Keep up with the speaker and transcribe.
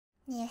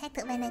Nè, hát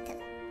thử bài này thử.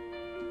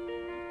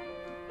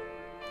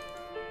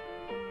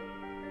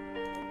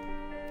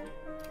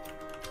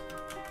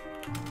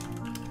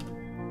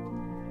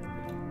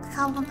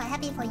 Không phải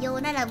happy for you,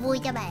 nó là vui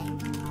cho bạn.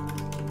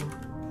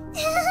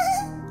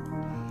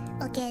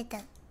 Ok, từ.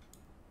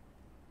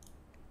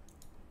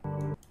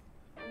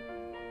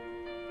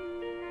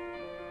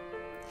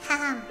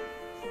 Ha.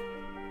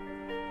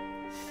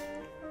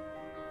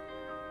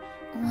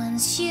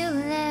 Once you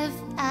left,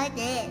 I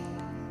did.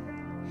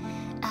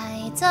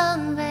 I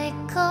don't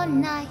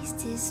recognize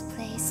this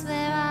place.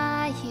 Where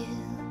are you?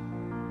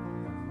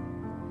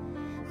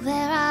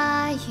 Where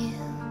are you?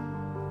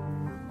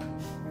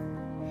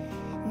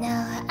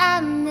 Now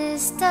I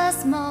miss the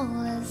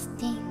smallest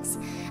things.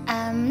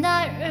 I'm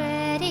not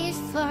ready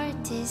for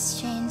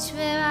this change.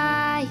 Where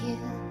are you?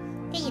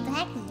 Cái gì tôi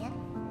hát gì á?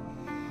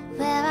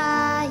 Where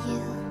are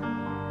you?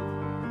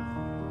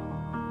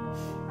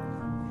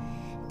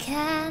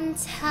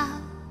 Can't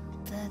help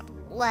but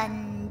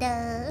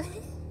Wonder.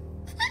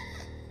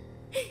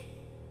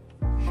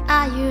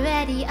 Are you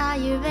ready? Are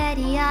you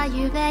ready? Are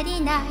you ready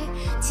now?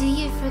 Do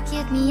you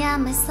forgive me?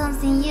 Am I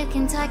something you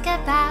can talk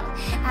about?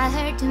 I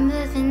heard you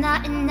moving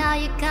out and now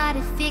you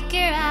gotta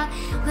figure out.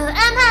 Well,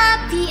 I'm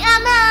happy,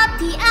 I'm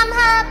happy, I'm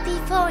happy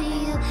for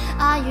you.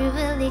 Are you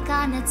really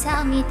gonna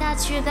tell me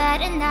that you're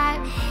better now?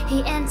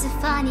 It ends so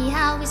funny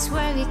how we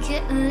swear we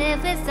couldn't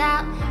live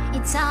without.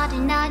 It's harder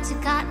now, you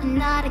got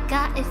another,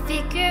 gotta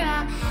figure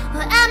out.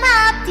 Well, I'm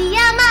happy,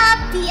 I'm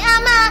happy,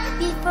 I'm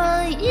happy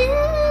for you.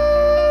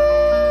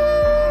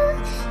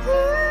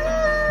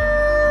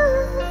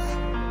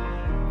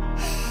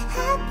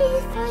 Happy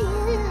for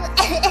you.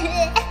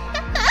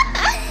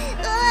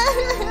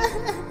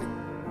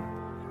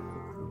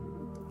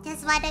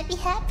 Just wanna be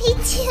happy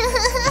too.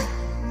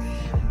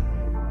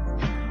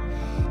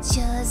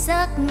 Chờ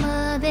giấc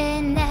mơ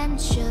bên em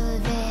trở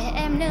về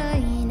em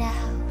nơi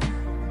nào?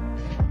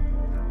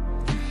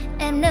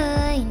 Em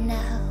nơi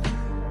nào?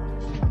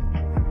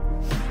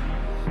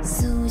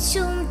 Dù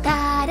chúng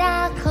ta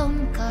đã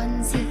không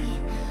còn gì,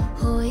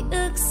 hồi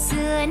ức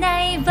xưa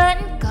nay vẫn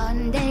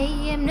còn đây.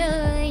 Em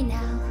nơi nào?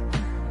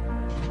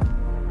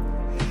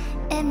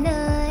 Em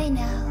nơi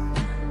nào?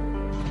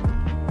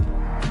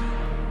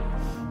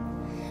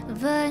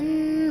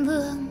 Vẫn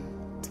vương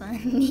toàn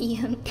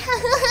niềm.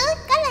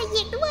 Có lời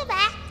Việt đúng không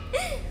bạn?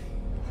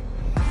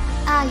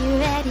 Are you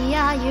ready?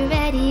 Are you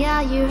ready?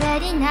 Are you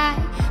ready now?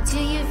 Do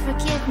you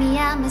forgive me?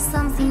 Am I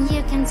something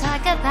you can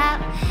talk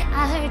about?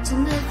 I heard you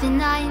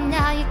moving on and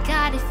now you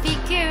gotta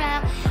figure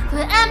out.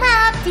 Well, I'm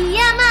happy,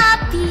 I'm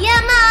happy,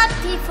 I'm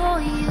happy for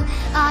you.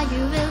 Are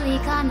you really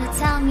gonna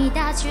tell me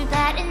that you're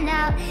better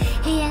now?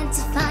 It ain't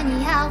so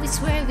funny how we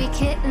swear we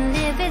couldn't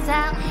live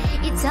without.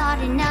 It's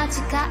harder now,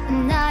 you got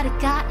another,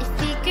 gotta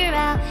figure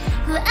out.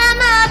 Well, I'm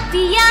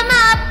happy, I'm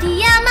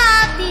happy, I'm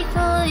happy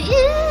for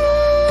you.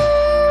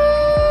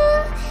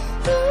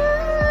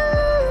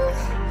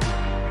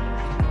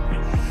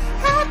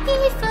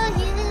 Happy for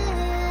you.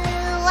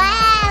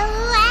 Wow,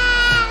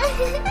 wow.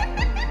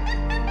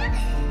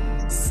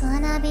 So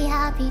wanna be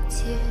happy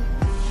too.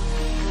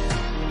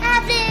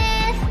 Happy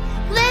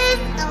with.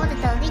 Từ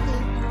từ cái gì?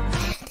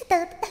 Từ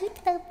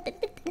từ.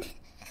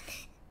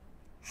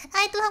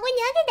 Ai tôi không có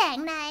nhớ cái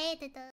đoạn này. Từ từ.